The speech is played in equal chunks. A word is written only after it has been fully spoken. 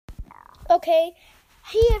Okay,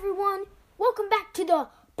 hey everyone, welcome back to the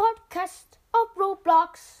podcast of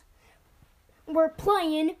Roblox. We're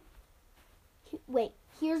playing,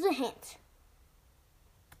 here's a hint.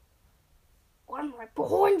 I'm right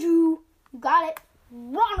behind you. You got it,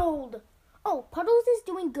 Ronald. Oh, Puddles is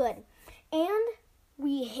doing good. And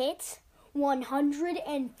we hit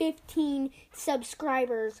 115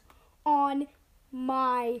 subscribers on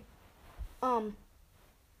my,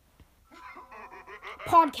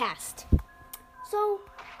 podcast. So,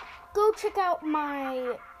 go check out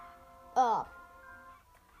my, oh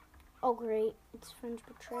great, it's French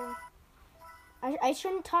Betrayal. I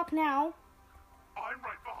shouldn't talk now. I'm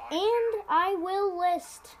right behind And I will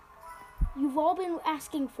list you've all been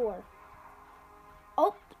asking for.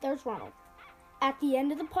 Oh, there's Ronald. At the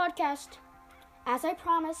end of the podcast, as I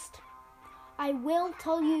promised, I will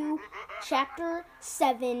tell you Chapter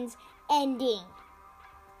 7's ending.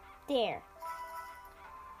 There.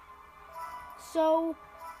 So,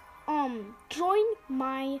 join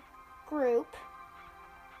my group.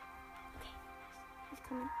 Okay, he's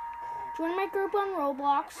coming. Join my group on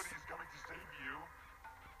Roblox He's coming to save you.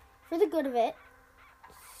 for the good of it.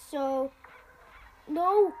 So,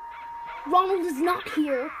 no, Ronald is not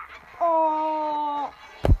here. Oh,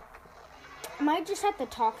 I might just have to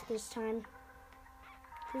talk this time.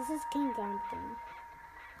 This is King Gun thing.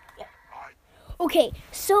 Yeah. Okay,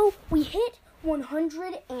 so we hit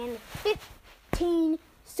 115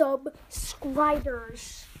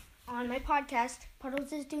 subscribers on my podcast.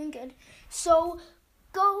 Puddles is doing good. So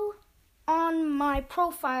go on my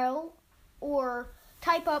profile or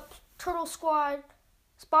type up Turtle Squad,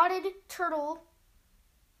 Spotted Turtle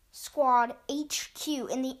Squad HQ.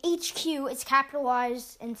 And the HQ is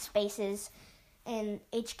capitalized in spaces, and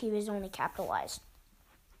HQ is only capitalized.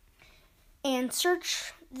 And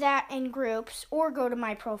search that in groups, or go to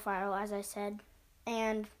my profile, as I said.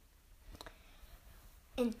 And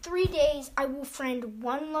in 3 days, I will friend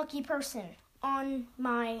one lucky person on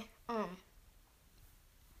my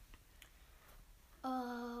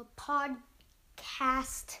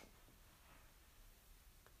podcast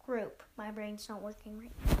group. My brain's not working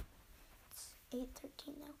right now. It's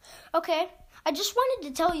 8:13 now. Okay, I just wanted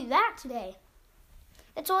to tell you that today.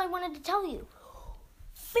 That's all I wanted to tell you.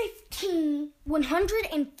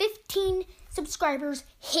 115 subscribers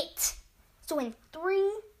hit. So in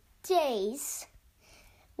 3 days,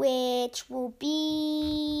 which will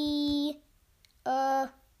be,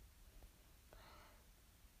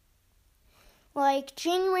 like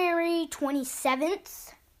January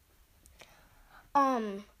 27th,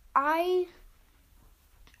 I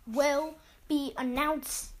will be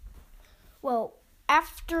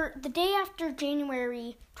after the day after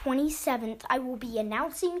January 27th, I will be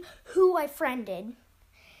announcing who I friended.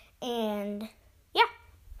 And yeah.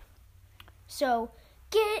 So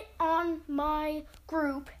get on my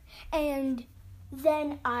group and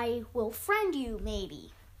then I will friend you,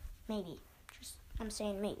 maybe. I'm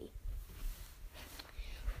saying maybe.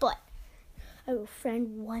 But I will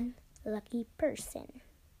friend one lucky person.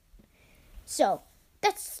 So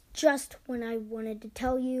that's just what I wanted to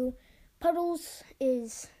tell you. Puddles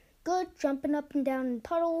is good, jumping up and down in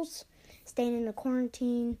puddles, staying in the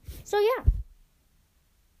quarantine. So yeah.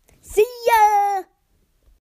 See ya!